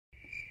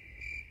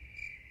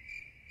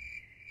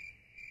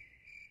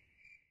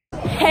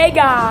Hey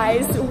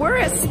guys, we're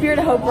at Spirit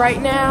of Hope right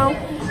now,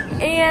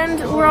 and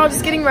we're all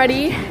just getting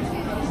ready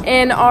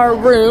in our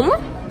room.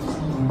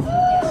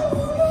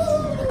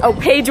 Oh,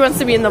 Paige wants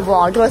to be in the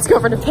vlog. Let's go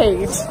over to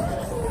Paige. Is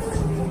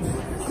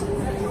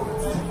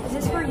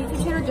this for a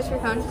YouTube channel or just for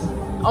fun?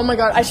 Oh my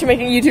god, I should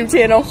make a YouTube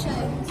channel.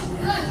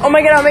 Oh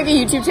my god, I'll make a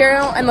YouTube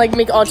channel and like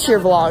make all cheer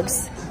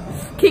vlogs.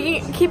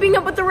 Keeping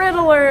up with the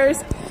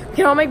Riddlers. We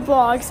can all make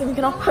vlogs and we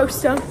can all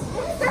post them.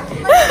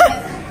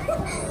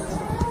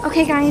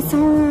 Okay guys, so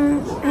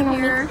I'm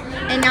here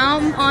and now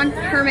I'm on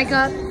her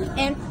makeup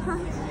and her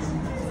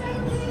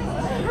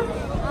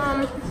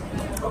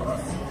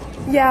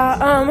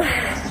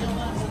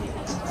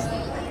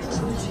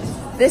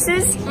this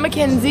is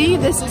Mackenzie,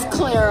 this is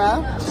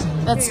Clara,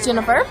 that's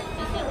Jennifer,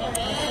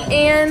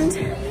 and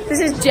this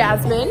is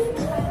Jasmine.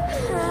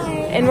 Hi.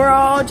 And we're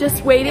all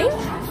just waiting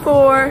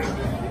for,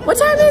 what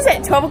time is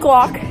it? 12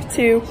 o'clock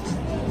to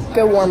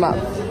go warm up.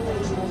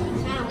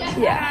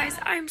 Yeah. Guys,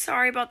 I'm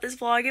sorry about this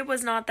vlog. It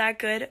was not that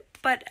good,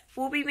 but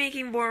we'll be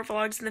making more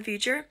vlogs in the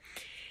future.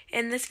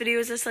 And this video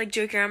is just like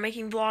joking around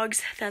making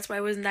vlogs. That's why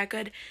it wasn't that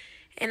good.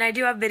 And I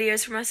do have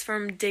videos from us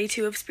from day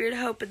 2 of Spirit of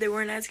Hope, but they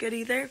weren't as good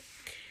either.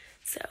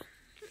 So,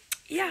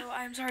 yeah. So,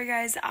 I'm sorry,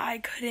 guys. I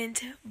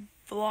couldn't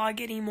vlog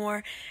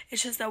anymore.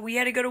 It's just that we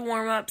had to go to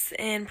warm-ups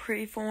and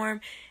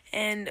pre-form,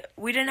 and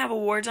we didn't have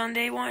awards on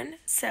day 1,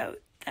 so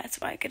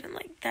that's why I couldn't,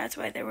 that's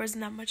why there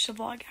wasn't that much to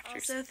vlog after.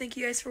 Also, thank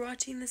you guys for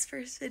watching this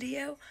first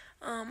video.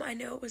 I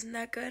know it wasn't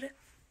that good,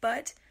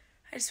 but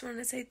I just wanted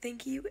to say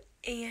thank you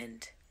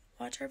and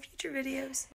watch our future videos.